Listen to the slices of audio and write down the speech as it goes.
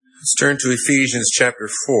Let's turn to Ephesians chapter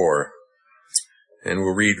 4, and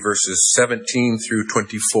we'll read verses 17 through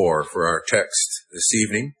 24 for our text this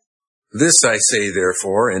evening. This I say,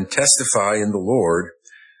 therefore, and testify in the Lord,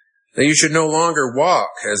 that you should no longer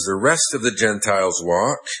walk as the rest of the Gentiles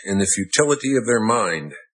walk, in the futility of their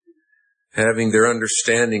mind, having their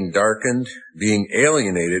understanding darkened, being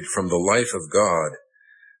alienated from the life of God,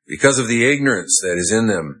 because of the ignorance that is in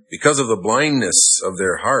them, because of the blindness of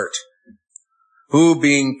their heart, who,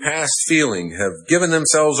 being past feeling, have given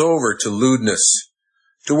themselves over to lewdness,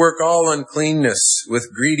 to work all uncleanness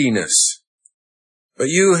with greediness. But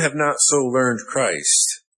you have not so learned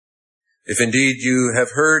Christ, if indeed you have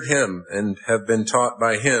heard him and have been taught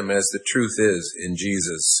by him as the truth is in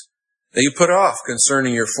Jesus, that you put off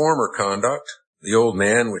concerning your former conduct, the old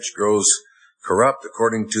man which grows corrupt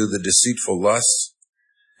according to the deceitful lusts,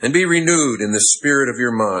 and be renewed in the spirit of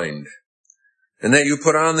your mind, and that you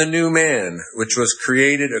put on the new man, which was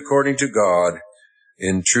created according to God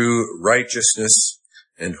in true righteousness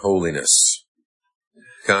and holiness.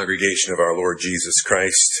 Congregation of our Lord Jesus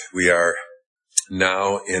Christ, we are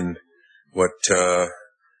now in what I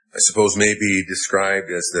suppose may be described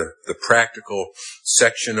as the practical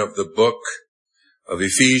section of the book of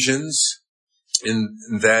Ephesians, in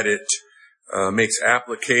that it makes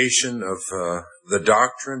application of the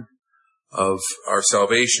doctrine of our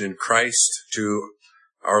salvation in Christ to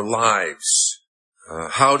our lives.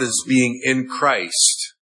 How does being in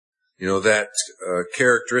Christ, that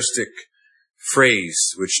characteristic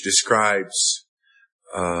phrase which describes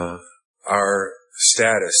our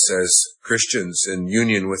status as Christians in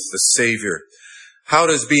union with the Savior, how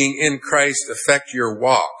does being in Christ affect your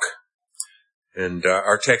walk? And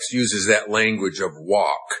our text uses that language of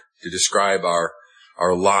walk to describe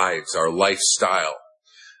our lives, our lifestyle.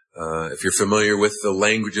 If you're familiar with the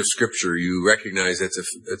language of Scripture, you recognize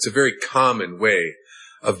it's a very common way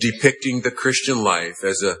of depicting the Christian life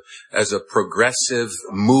as a progressive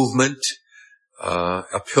movement,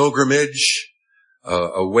 a pilgrimage,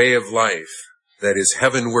 a way of life that is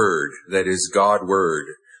heavenward, that is Godward,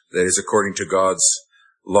 that is according to God's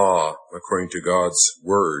law, according to God's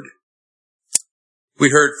word. We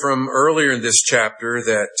heard from earlier in this chapter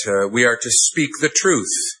that we are to speak the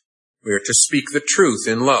truth. We are to speak the truth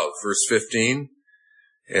in love, verse 15.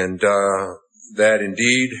 And that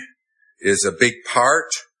indeed is a big part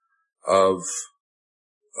of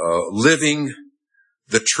living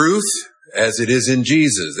the truth as it is in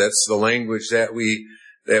Jesus. That's the language that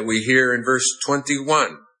we hear in verse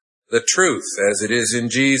 21. The truth as it is in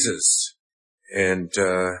Jesus. And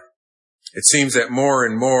it seems that more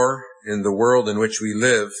and more in the world in which we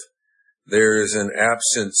live, there is an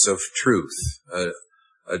absence of truth,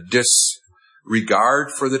 a disregard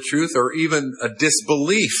for the truth, or even a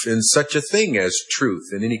disbelief in such a thing as truth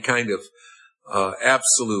in any kind of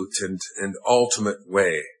absolute and ultimate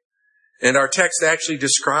way. And our text actually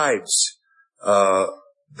describes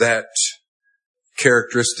that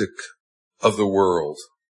characteristic of the world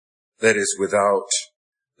that is without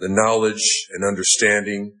the knowledge and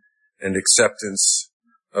understanding and acceptance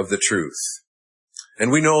of the truth. And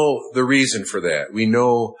we know the reason for that. We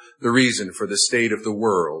know the reason for the state of the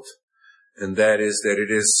world, and that is that it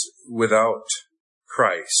is without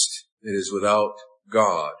Christ. It is without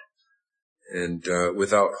God, and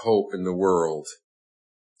without hope in the world.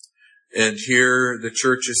 And here the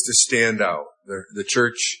church is to stand out. The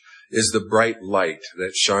church is the bright light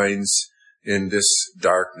that shines in this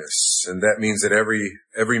darkness. And that means that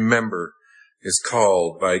every member is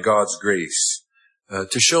called by God's grace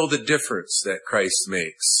to show the difference that Christ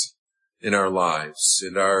makes in our lives,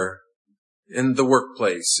 in the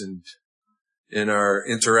workplace, and in our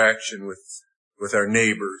interaction with our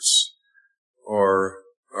neighbors or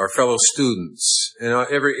our fellow students, in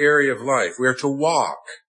every area of life. We are to walk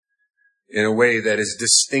in a way that is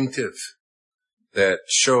distinctive, that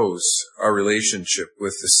shows our relationship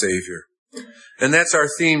with the Savior. And that's our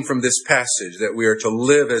theme from this passage, that we are to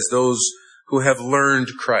live as those who have learned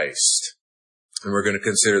Christ. And we're going to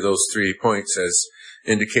consider those 3 points as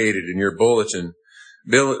indicated in your bulletin,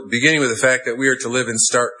 beginning with the fact that we are to live in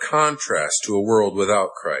stark contrast to a world without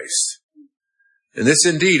Christ. And this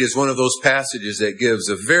indeed is one of those passages that gives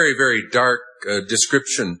a very, very dark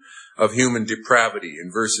description of human depravity in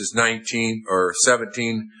verses 19 or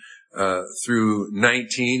 17 through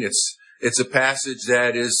 19. It's a passage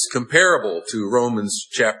that is comparable to Romans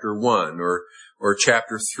chapter 1 or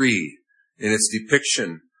chapter 3 in its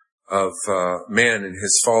depiction of man in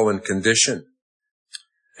his fallen condition.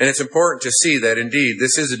 And it's important to see that indeed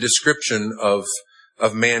this is a description of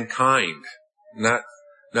mankind, not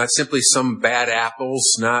simply some bad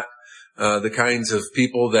apples, not the kinds of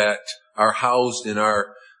people that are housed in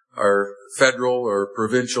our federal or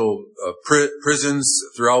provincial prisons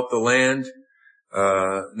throughout the land.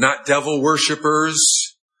 Not devil worshippers,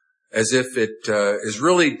 as if it is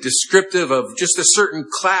really descriptive of just a certain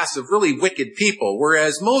class of really wicked people,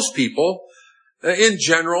 whereas most people, in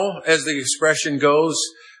general, as the expression goes,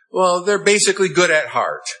 well, they're basically good at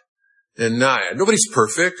heart. And nobody's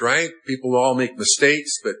perfect, right? People all make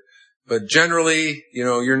mistakes, but generally,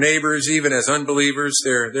 your neighbors, even as unbelievers,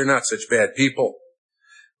 they're not such bad people.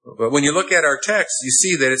 But when you look at our text, you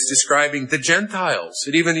see that it's describing the Gentiles.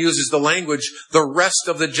 It even uses the language, the rest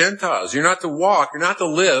of the Gentiles. You're not to walk, you're not to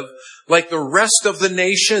live like the rest of the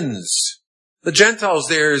nations. The Gentiles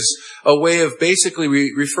there is a way of basically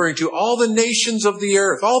referring to all the nations of the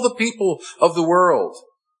earth, all the people of the world.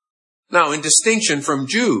 Now, in distinction from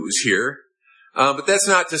Jews here, but that's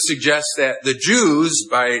not to suggest that the Jews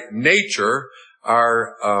by nature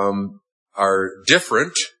are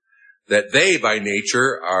different, that they by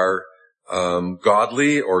nature are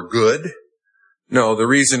godly or good. No, the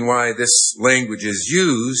reason why this language is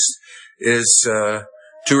used is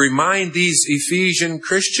to remind these Ephesian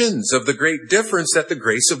Christians of the great difference that the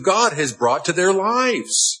grace of God has brought to their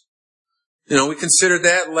lives. We considered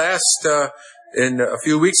that a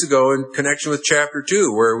few weeks ago in connection with chapter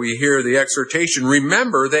 2, where we hear the exhortation,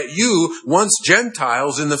 remember that you, once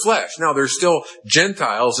Gentiles in the flesh. Now, they're still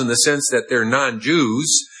Gentiles in the sense that they're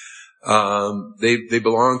non-Jews. They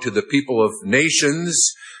belong to the people of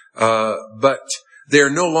nations, but they're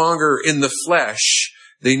no longer in the flesh.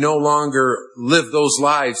 They no longer live those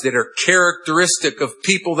lives that are characteristic of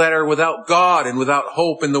people that are without God and without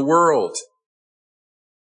hope in the world.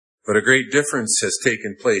 But a great difference has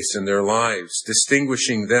taken place in their lives,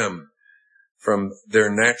 distinguishing them from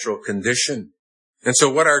their natural condition. And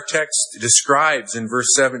so what our text describes in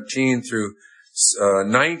verse 17 through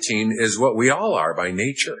 19 is what we all are by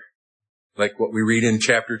nature. Like what we read in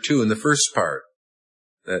chapter 2 in the first part.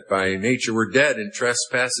 That by nature we're dead in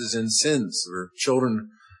trespasses and sins. We're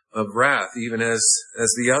children of wrath, even as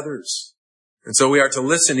the others. And so we are to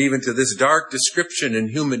listen even to this dark description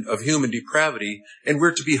of human depravity, and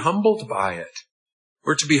we're to be humbled by it.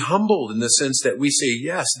 We're to be humbled in the sense that we say,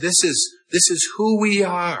 yes, this is who we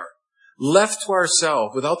are. Left to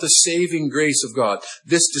ourselves, without the saving grace of God,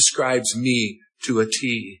 this describes me to a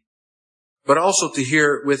T. But also to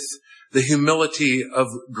hear it with the humility of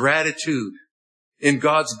gratitude in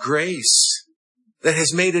God's grace that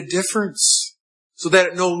has made a difference, so that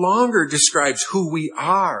it no longer describes who we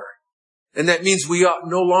are. And that means we ought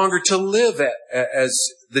no longer to live as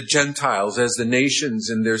the Gentiles, as the nations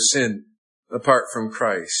in their sin, apart from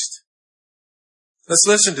Christ. Let's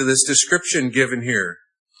listen to this description given here.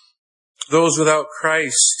 Those without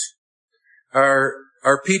Christ are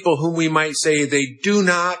people whom we might say they do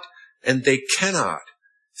not and they cannot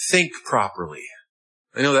think properly.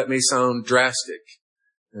 I know that may sound drastic,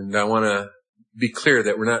 and I want to be clear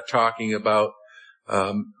that we're not talking about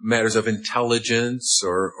matters of intelligence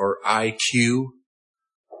or IQ,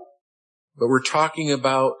 but we're talking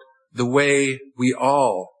about the way we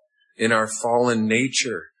all, in our fallen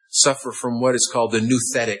nature, suffer from what is called the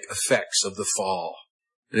nouthetic effects of the fall.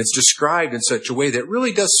 And it's described in such a way that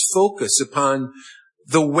really does focus upon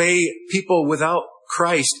the way people without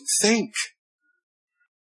Christ think.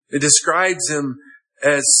 It describes them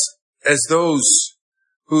as those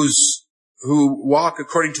who walk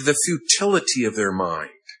according to the futility of their mind.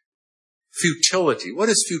 Futility. What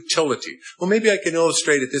is futility? Well, maybe I can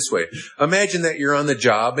illustrate it this way. Imagine that you're on the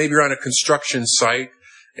job. Maybe you're on a construction site,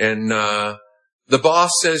 and the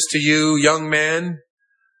boss says to you, young man,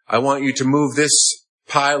 I want you to move this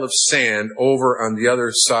pile of sand over on the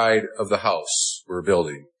other side of the house we're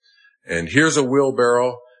building. And here's a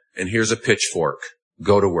wheelbarrow, and here's a pitchfork.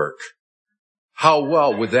 Go to work. How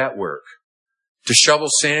well would that work? To shovel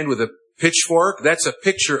sand with a pitchfork, that's a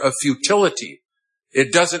picture of futility.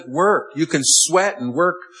 It doesn't work. You can sweat and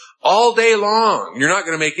work all day long. You're not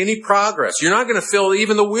going to make any progress. You're not going to fill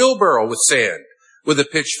even the wheelbarrow with sand with a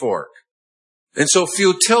pitchfork. And so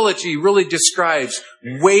futility really describes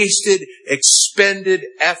wasted, expended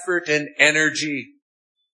effort and energy.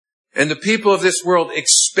 And the people of this world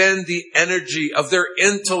expend the energy of their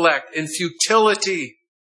intellect in futility.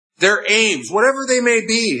 Their aims, whatever they may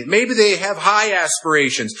be. Maybe they have high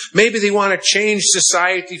aspirations. Maybe they want to change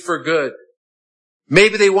society for good.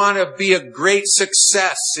 Maybe they want to be a great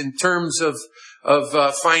success in terms of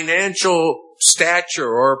financial stature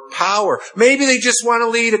or power. Maybe they just want to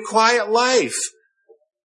lead a quiet life.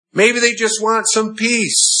 Maybe they just want some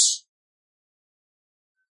peace.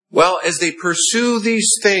 Well, as they pursue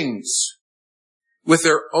these things with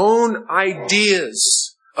their own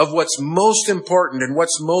ideas of what's most important and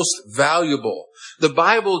what's most valuable. The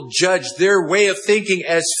Bible judged their way of thinking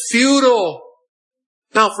as futile.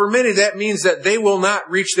 Now, for many, that means that they will not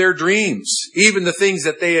reach their dreams. Even the things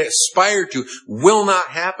that they aspire to will not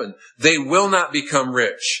happen. They will not become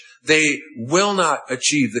rich. They will not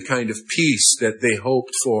achieve the kind of peace that they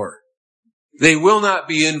hoped for. They will not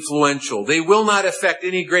be influential. They will not affect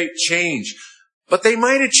any great change. But they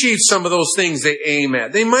might achieve some of those things they aim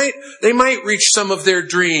at. They might reach some of their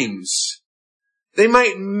dreams. They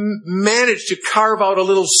might manage to carve out a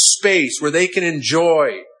little space where they can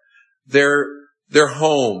enjoy their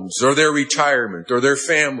homes or their retirement or their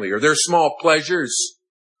family or their small pleasures.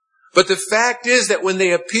 But the fact is that when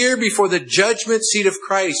they appear before the judgment seat of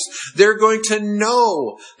Christ, they're going to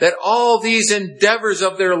know that all these endeavors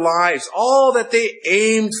of their lives, all that they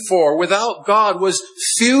aimed for without God was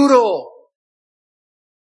futile.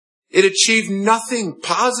 It achieved nothing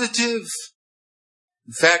positive.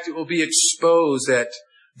 In fact, it will be exposed that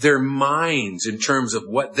their minds, in terms of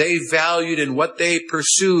what they valued and what they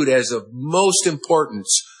pursued as of most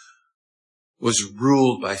importance, was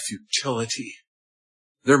ruled by futility.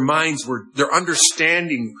 Their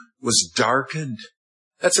understanding was darkened.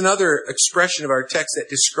 That's another expression of our text that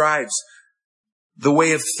describes the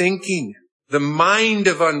way of thinking, the mind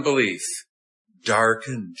of unbelief,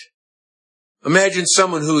 darkened. Imagine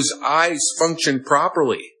someone whose eyes function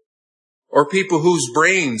properly, or people whose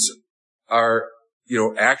brains are,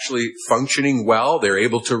 actually functioning well. They're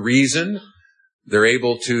able to reason. They're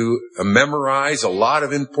able to memorize a lot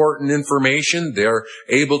of important information. They're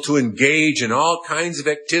able to engage in all kinds of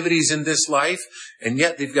activities in this life. And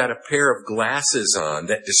yet they've got a pair of glasses on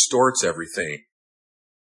that distorts everything.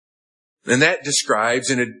 And that describes,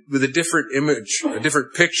 with a different image, a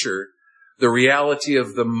different picture, the reality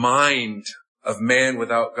of the mind of man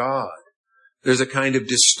without God. There's a kind of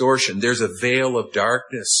distortion. There's a veil of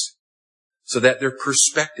darkness, so that their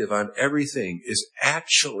perspective on everything is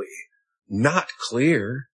actually not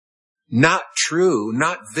clear, not true,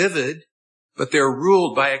 not vivid, but they're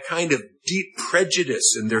ruled by a kind of deep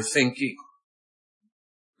prejudice in their thinking.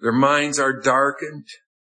 Their minds are darkened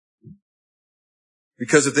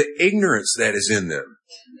because of the ignorance that is in them.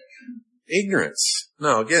 Ignorance.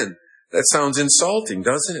 Now, again, that sounds insulting,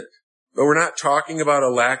 doesn't it? But we're not talking about a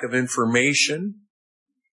lack of information.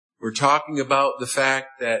 We're talking about the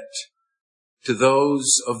fact that to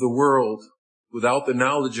those of the world without the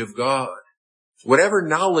knowledge of God, whatever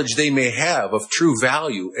knowledge they may have of true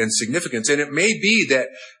value and significance, and it may be that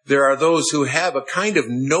there are those who have a kind of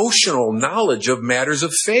notional knowledge of matters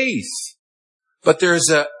of faith, but there's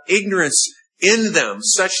an ignorance in them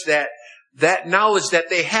such that that knowledge that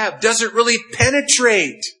they have doesn't really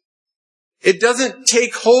penetrate. It doesn't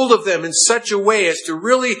take hold of them in such a way as to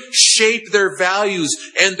really shape their values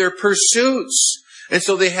and their pursuits. And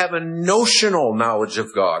so they have a notional knowledge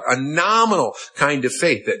of God, a nominal kind of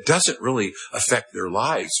faith that doesn't really affect their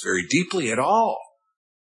lives very deeply at all.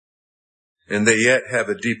 And they yet have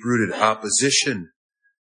a deep-rooted opposition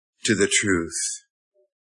to the truth.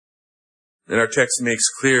 And our text makes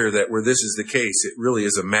clear that where this is the case, it really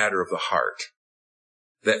is a matter of the heart.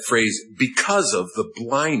 That phrase, because of the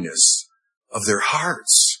blindness of their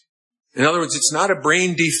hearts. In other words, it's not a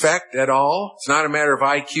brain defect at all. It's not a matter of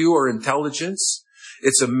IQ or intelligence.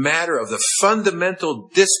 It's a matter of the fundamental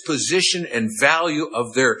disposition and value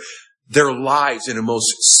of their lives in a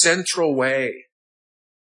most central way.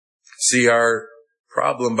 See, our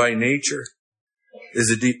problem by nature is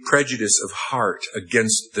a deep prejudice of heart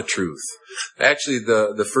against the truth. Actually,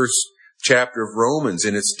 the first chapter of Romans,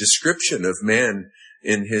 in its description of man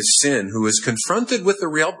in his sin, who is confronted with the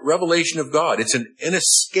revelation of God. It's an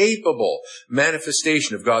inescapable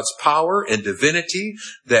manifestation of God's power and divinity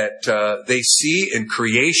that they see in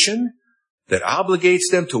creation, that obligates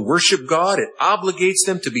them to worship God. It obligates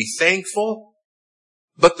them to be thankful.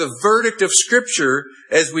 But the verdict of Scripture,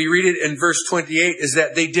 as we read it in verse 28, is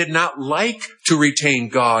that they did not like to retain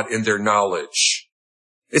God in their knowledge.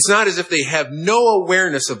 It's not as if they have no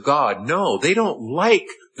awareness of God. No, they don't like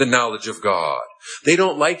the knowledge of God. They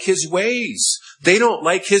don't like His ways. They don't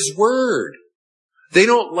like His word. They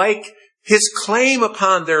don't like His claim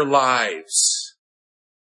upon their lives.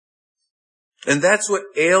 And that's what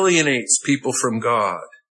alienates people from God.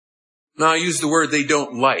 Now, I use the word they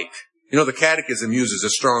don't like. The Catechism uses a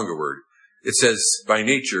stronger word. It says, by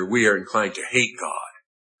nature, we are inclined to hate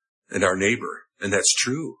God and our neighbor. And that's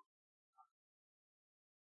true.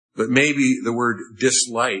 But maybe the word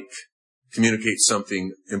dislike communicates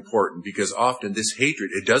something important, because often this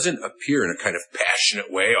hatred, it doesn't appear in a kind of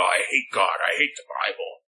passionate way. Oh, I hate God. I hate the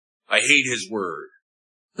Bible. I hate His word.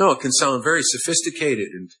 No, it can sound very sophisticated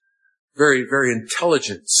and Very, very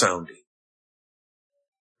intelligent sounding.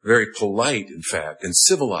 Very polite, in fact, and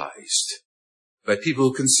civilized by people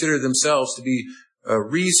who consider themselves to be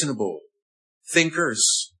reasonable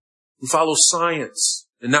thinkers who follow science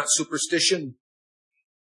and not superstition.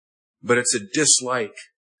 But it's a dislike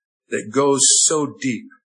that goes so deep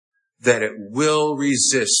that it will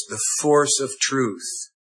resist the force of truth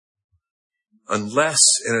unless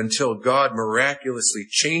and until God miraculously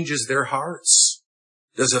changes their hearts,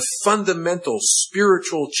 does a fundamental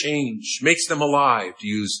spiritual change, makes them alive, to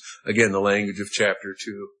use, again, the language of chapter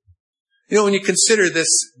 2. When you consider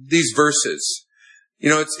these verses,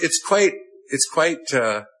 it's quite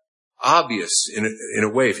obvious in a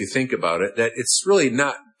way, if you think about it, that it's really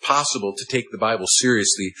not possible to take the Bible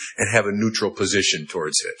seriously and have a neutral position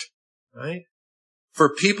towards it, right?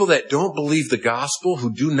 For people that don't believe the gospel,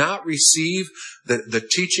 who do not receive the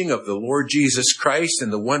teaching of the Lord Jesus Christ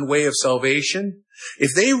and the one way of salvation,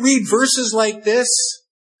 if they read verses like this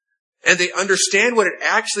and they understand what it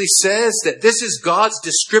actually says, that this is God's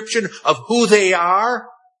description of who they are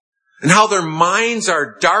and how their minds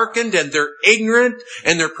are darkened and they're ignorant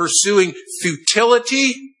and they're pursuing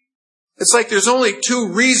futility, it's like there's only two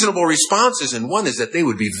reasonable responses, and one is that they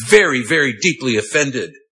would be very, very deeply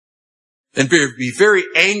offended and be very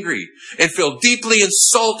angry and feel deeply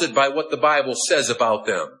insulted by what the Bible says about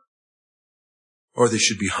them. Or they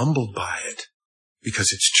should be humbled by it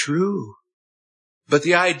because it's true. But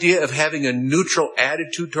the idea of having a neutral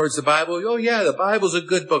attitude towards the Bible, oh yeah, the Bible's a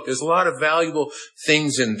good book. There's a lot of valuable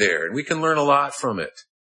things in there, and we can learn a lot from it.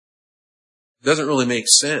 It doesn't really make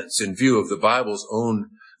sense in view of the Bible's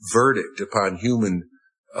own verdict upon human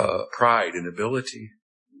pride and ability.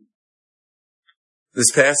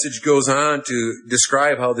 This passage goes on to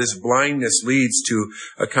describe how this blindness leads to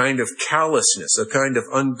a kind of callousness, a kind of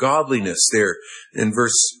ungodliness there in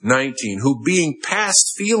verse 19, who being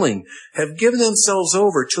past feeling have given themselves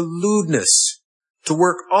over to lewdness, to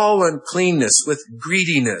work all uncleanness with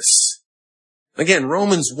greediness. Again,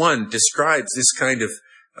 Romans 1 describes this kind of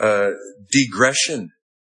digression.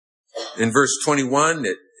 In verse 21,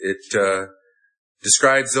 it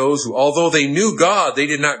describes those who, although they knew God, they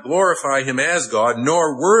did not glorify Him as God,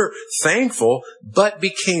 nor were thankful, but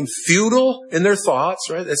became futile in their thoughts,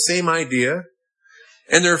 right? That same idea.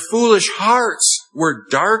 And their foolish hearts were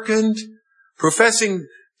darkened. Professing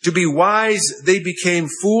to be wise, they became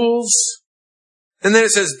fools. And then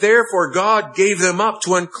it says, therefore God gave them up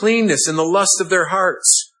to uncleanness in the lust of their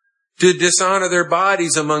hearts, to dishonor their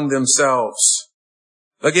bodies among themselves.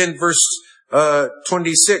 Again, verse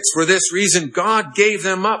 26, for this reason God gave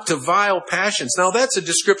them up to vile passions. Now that's a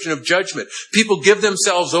description of judgment. People give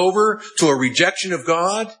themselves over to a rejection of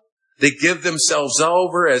God. They give themselves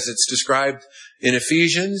over, as it's described in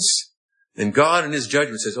Ephesians. And God in His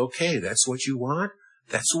judgment says, okay, that's what you want?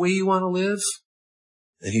 That's the way you want to live?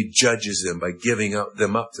 And He judges them by giving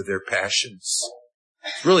them up to their passions.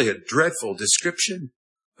 It's really a dreadful description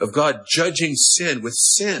of God judging sin with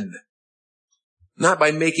sin. Not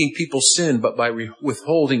by making people sin, but by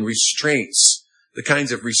withholding restraints, the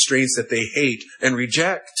kinds of restraints that they hate and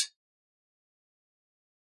reject.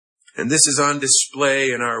 And this is on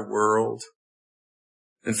display in our world.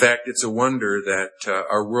 In fact, it's a wonder that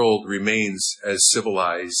our world remains as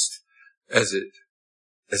civilized as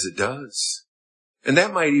it does. And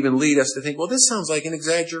that might even lead us to think, well, this sounds like an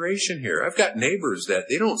exaggeration here. I've got neighbors that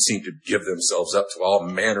they don't seem to give themselves up to all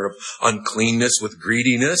manner of uncleanness with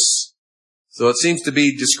greediness. So it seems to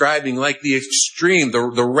be describing like the extreme,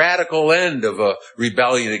 the radical end of a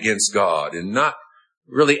rebellion against God, and not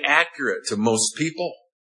really accurate to most people.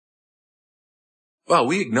 Well,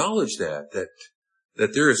 we acknowledge that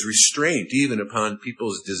there is restraint even upon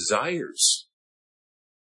people's desires.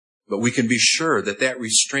 But we can be sure that that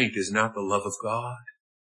restraint is not the love of God.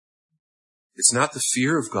 It's not the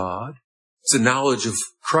fear of God. It's the knowledge of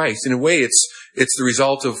Christ. In a way, it's the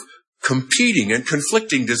result of competing and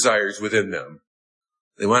conflicting desires within them.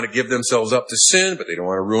 They want to give themselves up to sin, but they don't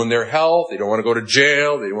want to ruin their health. They don't want to go to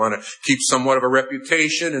jail. They want to keep somewhat of a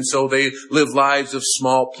reputation. And so they live lives of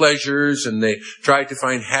small pleasures, and they try to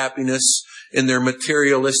find happiness in their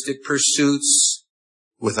materialistic pursuits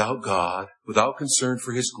without God, without concern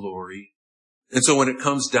for His glory. And so when it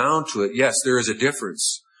comes down to it, yes, there is a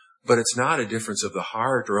difference, but it's not a difference of the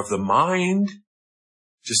heart or of the mind.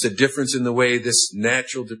 Just a difference in the way this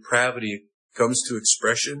natural depravity comes to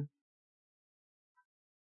expression.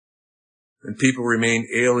 And people remain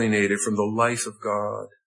alienated from the life of God.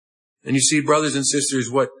 And you see, brothers and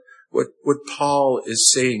sisters, what Paul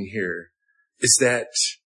is saying here is that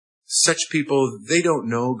such people, they don't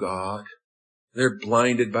know God. They're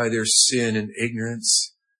blinded by their sin and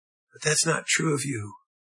ignorance. But that's not true of you.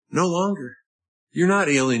 No longer. You're not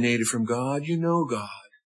alienated from God. You know God.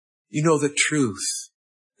 You know the truth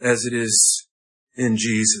as it is in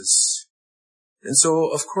Jesus. And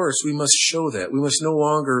so, of course, we must show that. We must no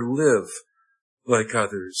longer live like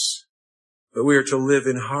others, but we are to live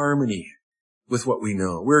in harmony with what we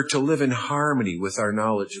know. We're to live in harmony with our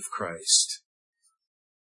knowledge of Christ.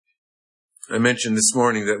 I mentioned this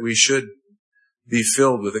morning that we should be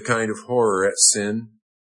filled with a kind of horror at sin,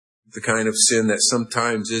 the kind of sin that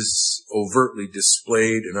sometimes is overtly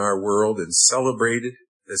displayed in our world and celebrated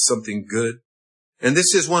as something good. And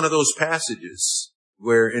this is one of those passages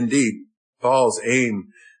where indeed Paul's aim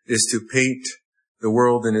is to paint the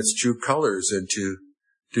world in its true colors and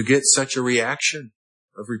to get such a reaction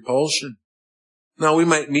of repulsion. Now we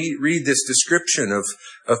might read this description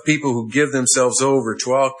of people who give themselves over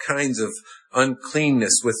to all kinds of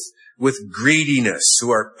uncleanness with greediness,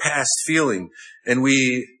 who are past feeling. And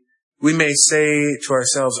we may say to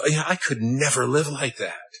ourselves, yeah, I could never live like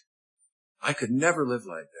that. I could never live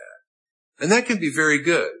like that. And that can be very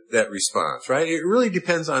good, that response, right? It really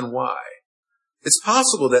depends on why. It's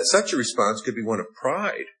possible that such a response could be one of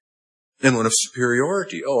pride and one of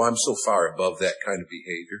superiority. Oh, I'm so far above that kind of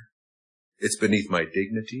behavior. It's beneath my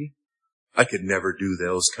dignity. I could never do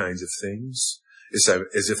those kinds of things.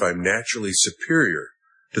 As if I'm naturally superior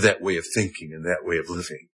to that way of thinking and that way of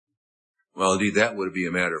living. Well, indeed, that would be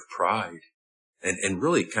a matter of pride and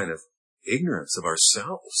really kind of ignorance of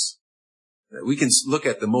ourselves. We can look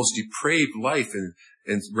at the most depraved life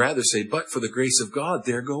and rather say, but for the grace of God,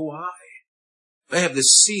 there go I. I have the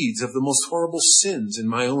seeds of the most horrible sins in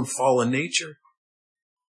my own fallen nature.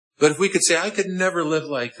 But if we could say, I could never live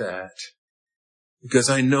like that, because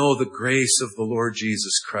I know the grace of the Lord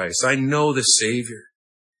Jesus Christ. I know the Savior.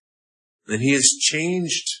 And He has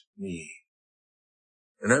changed me.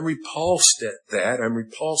 And I'm repulsed at that. I'm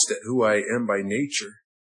repulsed at who I am by nature.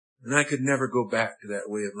 And I could never go back to that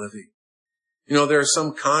way of living. You know, there are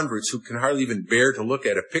some converts who can hardly even bear to look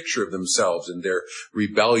at a picture of themselves in their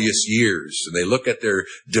rebellious years. And they look at their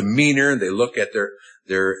demeanor, and they look at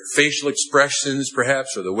their facial expressions,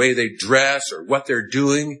 perhaps, or the way they dress, or what they're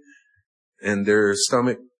doing, and their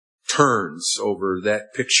stomach turns over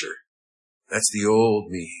that picture. That's the old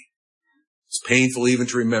me. It's painful even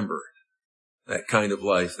to remember that kind of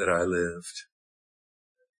life that I lived.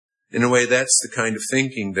 In a way, that's the kind of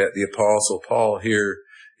thinking that the Apostle Paul here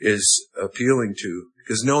is appealing to,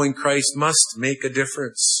 because knowing Christ must make a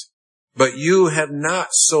difference. But you have not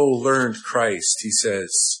so learned Christ, he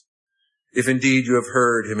says, if indeed you have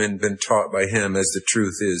heard him and been taught by him as the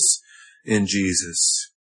truth is in Jesus.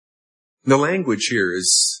 The language here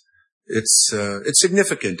it's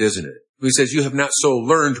significant, isn't it? He says, you have not so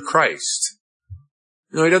learned Christ.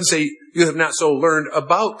 No, he doesn't say you have not so learned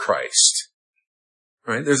about Christ.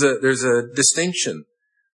 Right? There's a distinction.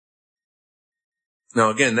 Now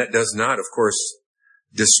again, that does not, of course,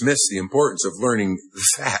 dismiss the importance of learning the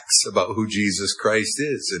facts about who Jesus Christ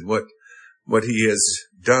is and what he has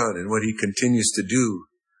done and what he continues to do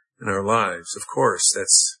in our lives. Of course,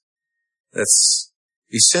 that's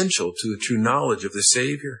essential to the true knowledge of the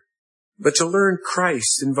Savior. But to learn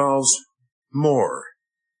Christ involves more.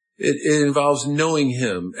 It involves knowing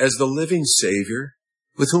him as the living Savior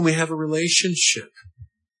with whom we have a relationship,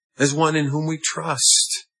 as one in whom we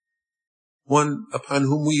trust, one upon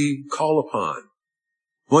whom we call upon,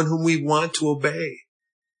 one whom we want to obey.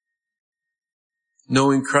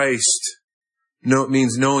 Knowing Christ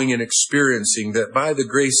means knowing and experiencing that by the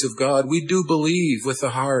grace of God, we do believe with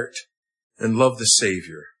the heart and love the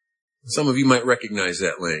Savior. Some of you might recognize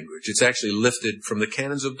that language. It's actually lifted from the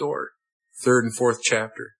Canons of Dort, 3rd and 4th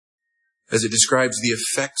chapter, as it describes the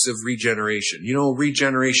effects of regeneration. You know,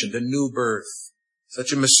 regeneration, the new birth,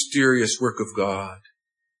 such a mysterious work of God,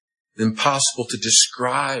 impossible to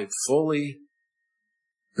describe fully,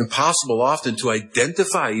 impossible often to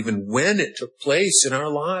identify even when it took place in our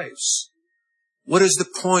lives. What is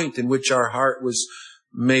the point in which our heart was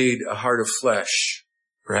made a heart of flesh?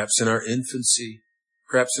 Perhaps in our infancy,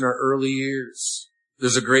 perhaps in our early years.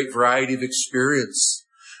 There's a great variety of experience.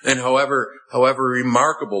 And however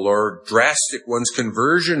remarkable or drastic one's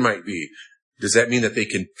conversion might be, does that mean that they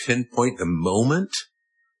can pinpoint the moment,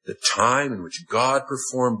 the time in which God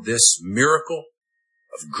performed this miracle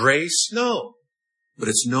of grace? No. But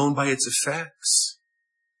it's known by its effects.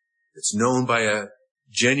 It's known by a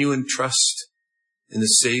genuine trust in the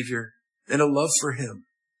Savior and a love for him.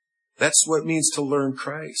 That's what it means to learn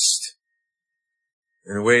Christ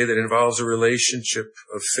in a way that involves a relationship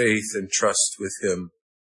of faith and trust with him.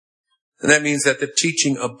 And that means that the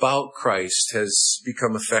teaching about Christ has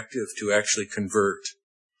become effective to actually convert.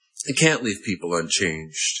 It can't leave people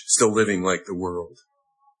unchanged, still living like the world.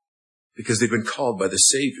 because they've been called by the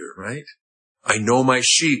Savior, right? I know my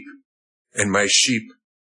sheep, and my sheep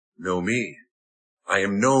know me. I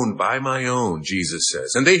am known by my own, Jesus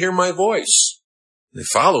says, and they hear my voice. They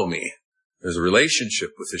follow me. There's a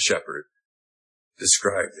relationship with the shepherd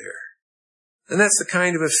described there. And that's the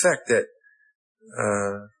kind of effect that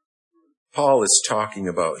Paul is talking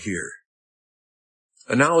about here.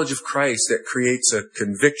 A knowledge of Christ that creates a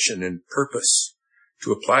conviction and purpose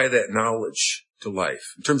to apply that knowledge to life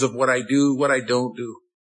in terms of what I do, what I don't do,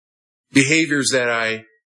 behaviors that I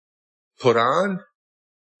put on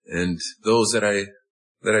and those that I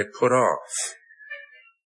put off.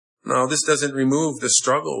 Now, this doesn't remove the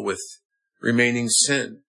struggle with remaining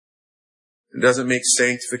sin. It doesn't make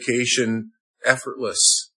sanctification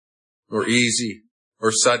effortless or easy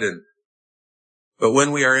or sudden. But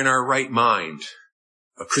when we are in our right mind,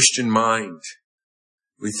 a Christian mind,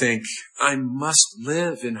 we think, I must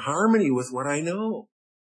live in harmony with what I know.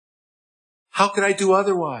 How could I do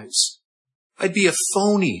otherwise? I'd be a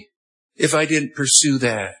phony if I didn't pursue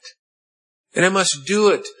that. And I must do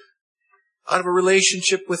it out of a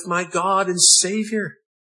relationship with my God and Savior.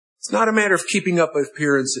 It's not a matter of keeping up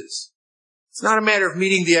appearances. It's not a matter of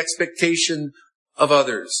meeting the expectation of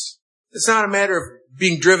others. It's not a matter of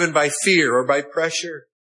being driven by fear or by pressure.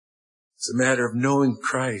 It's a matter of knowing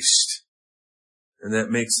Christ. And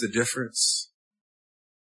that makes the difference.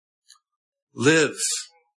 Live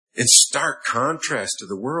in stark contrast to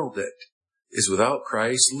the world that is without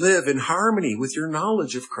Christ. Live in harmony with your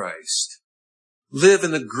knowledge of Christ. Live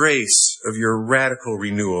in the grace of your radical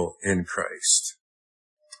renewal in Christ.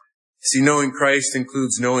 See, knowing Christ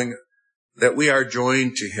includes knowing that we are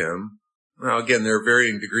joined to Him. Now, again, there are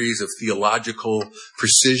varying degrees of theological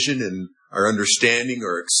precision in our understanding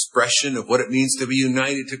or expression of what it means to be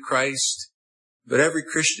united to Christ. But every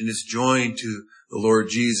Christian is joined to the Lord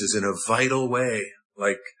Jesus in a vital way,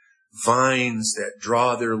 like vines that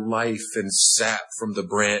draw their life and sap from the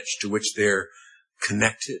branch to which they're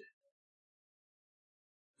connected.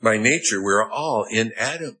 By nature, we're all in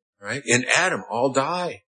Adam, right? In Adam, all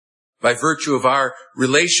die. By virtue of our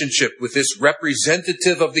relationship with this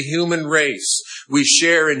representative of the human race, we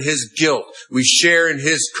share in his guilt, we share in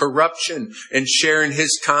his corruption, and share in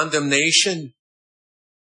his condemnation.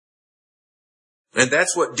 And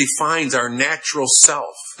that's what defines our natural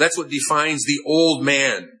self. That's what defines the old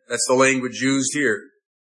man. That's the language used here.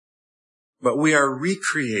 But we are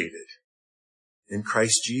recreated in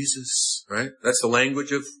Christ Jesus, right? That's the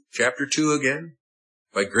language of chapter 2 again.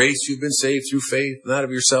 By grace you've been saved through faith, not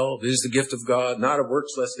of yourself. It is the gift of God, not of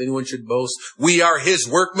works, lest anyone should boast. We are His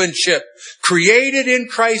workmanship, created in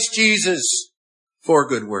Christ Jesus for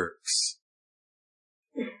good works.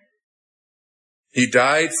 He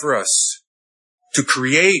died for us to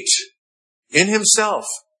create in Himself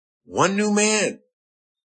one new man.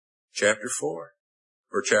 Chapter 4,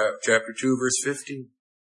 or chapter 2, verse 15.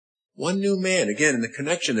 One new man. Again, in the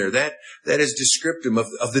connection there, that is descriptive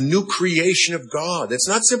of the new creation of God. It's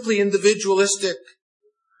not simply individualistic.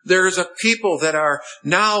 There is a people that are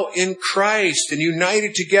now in Christ and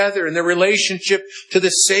united together in their relationship to the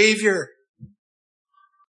Savior.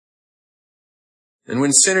 And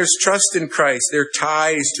when sinners trust in Christ, their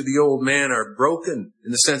ties to the old man are broken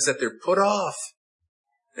in the sense that they're put off.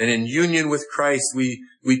 And in union with Christ, we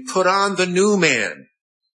put on the new man.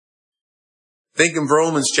 Think of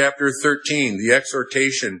Romans chapter 13, the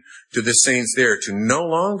exhortation to the saints there to no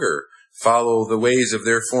longer follow the ways of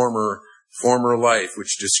their former life,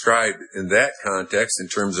 which described in that context in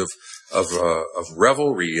terms of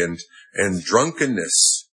revelry and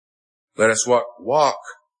drunkenness. Let us walk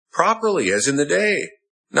properly as in the day,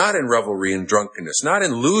 not in revelry and drunkenness, not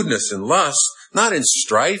in lewdness and lust, not in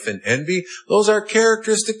strife and envy. Those are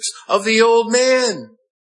characteristics of the old man.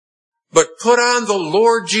 But put on the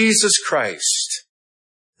Lord Jesus Christ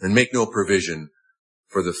and make no provision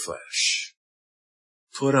for the flesh.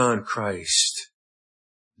 Put on Christ.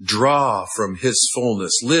 Draw from His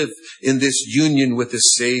fullness. Live in this union with the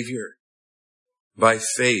Savior by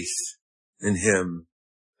faith in Him.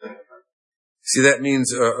 See, that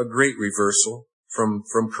means a great reversal from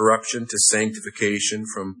corruption to sanctification,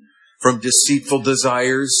 from deceitful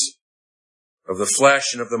desires of the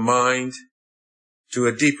flesh and of the mind, to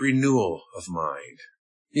a deep renewal of mind.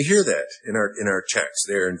 You hear that in our text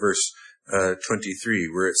there in verse 23,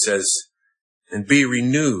 where it says, and be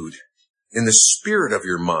renewed in the spirit of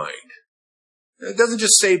your mind. It doesn't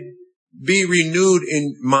just say be renewed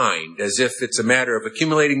in mind as if it's a matter of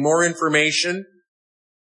accumulating more information.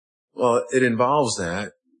 Well, it involves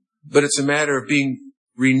that, but it's a matter of being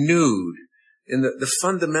renewed in the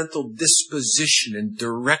fundamental disposition and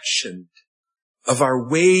direction of our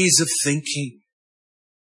ways of thinking.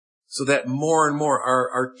 so that more and more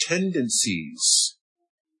our tendencies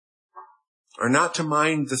are not to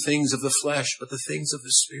mind the things of the flesh, but the things of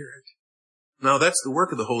the Spirit. Now, that's the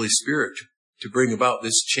work of the Holy Spirit to bring about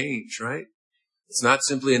this change, right? It's not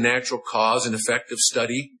simply a natural cause and effect of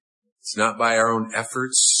study. It's not by our own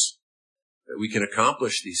efforts that we can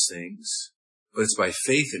accomplish these things, but it's by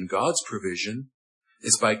faith in God's provision.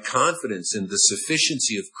 It's by confidence in the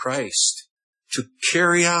sufficiency of Christ to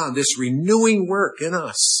carry on this renewing work in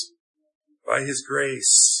us by His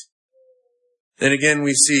grace. And again,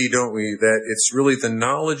 we see, don't we, that it's really the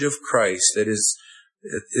knowledge of Christ that is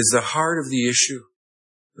the heart of the issue.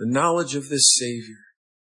 The knowledge of this Savior.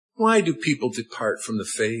 Why do people depart from the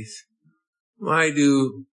faith? Why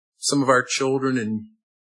do some of our children and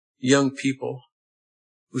young people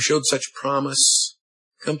who showed such promise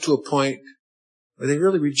come to a point where they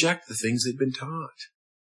really reject the things they've been taught?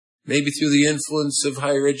 Maybe through the influence of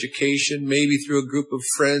higher education, maybe through a group of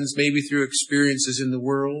friends, maybe through experiences in the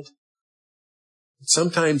world.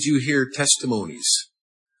 Sometimes you hear testimonies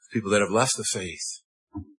of people that have left the faith.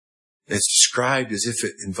 It's described as if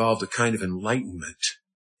it involved a kind of enlightenment.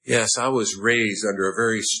 Yes, I was raised under a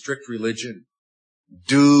very strict religion.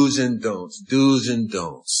 Do's and don'ts, do's and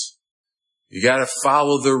don'ts. You got to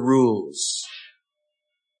follow the rules.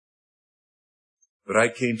 But I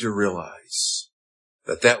came to realize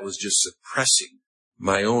that was just suppressing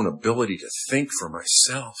my own ability to think for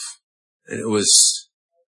myself. And it was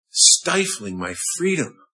stifling my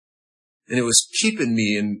freedom. And it was keeping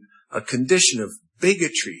me in a condition of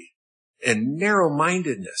bigotry and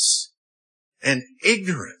narrow-mindedness and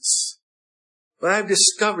ignorance. But I've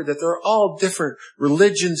discovered that there are all different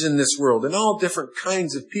religions in this world and all different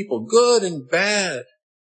kinds of people, good and bad.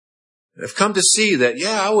 I've come to see that,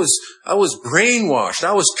 I was brainwashed.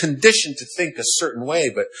 I was conditioned to think a certain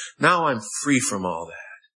way, but now I'm free from all that.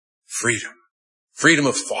 Freedom. Freedom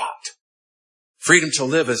of thought. Freedom to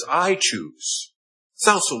live as I choose. It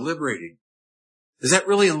sounds so liberating. Is that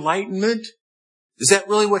really enlightenment? Is that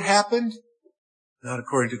really what happened? Not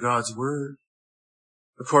according to God's Word.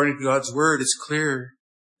 According to God's Word, it's clear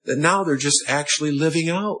that now they're just actually living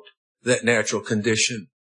out that natural condition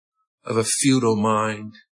of a futile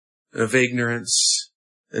mind, of ignorance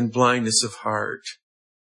and blindness of heart.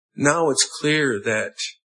 Now it's clear that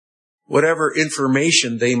whatever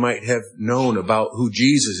information they might have known about who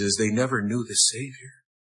Jesus is, they never knew the Savior.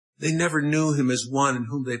 They never knew Him as one in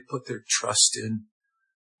whom they put their trust in,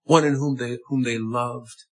 one in whom they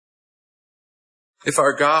loved. If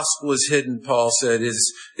our gospel is hidden, Paul said,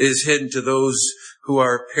 is hidden to those who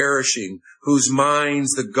are perishing, whose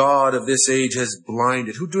minds the God of this age has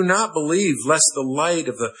blinded, who do not believe, lest the light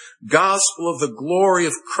of the gospel of the glory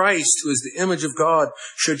of Christ, who is the image of God,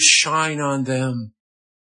 should shine on them.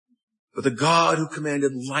 But the God who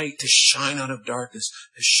commanded light to shine out of darkness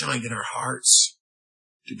has shined in our hearts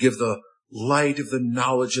to give the light of the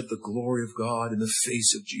knowledge of the glory of God in the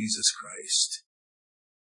face of Jesus Christ.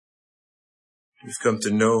 We've come to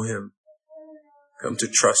know Him, come to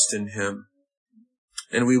trust in Him,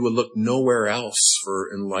 and we will look nowhere else for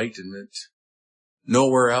enlightenment,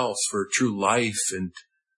 nowhere else for true life and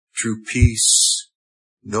true peace,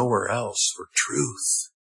 nowhere else for truth,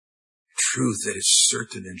 truth that is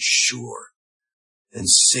certain and sure and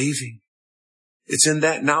saving. It's in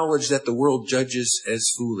that knowledge that the world judges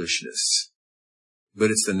as foolishness, but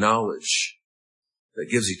it's the knowledge that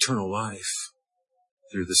gives eternal life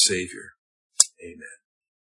through the Savior. Amen.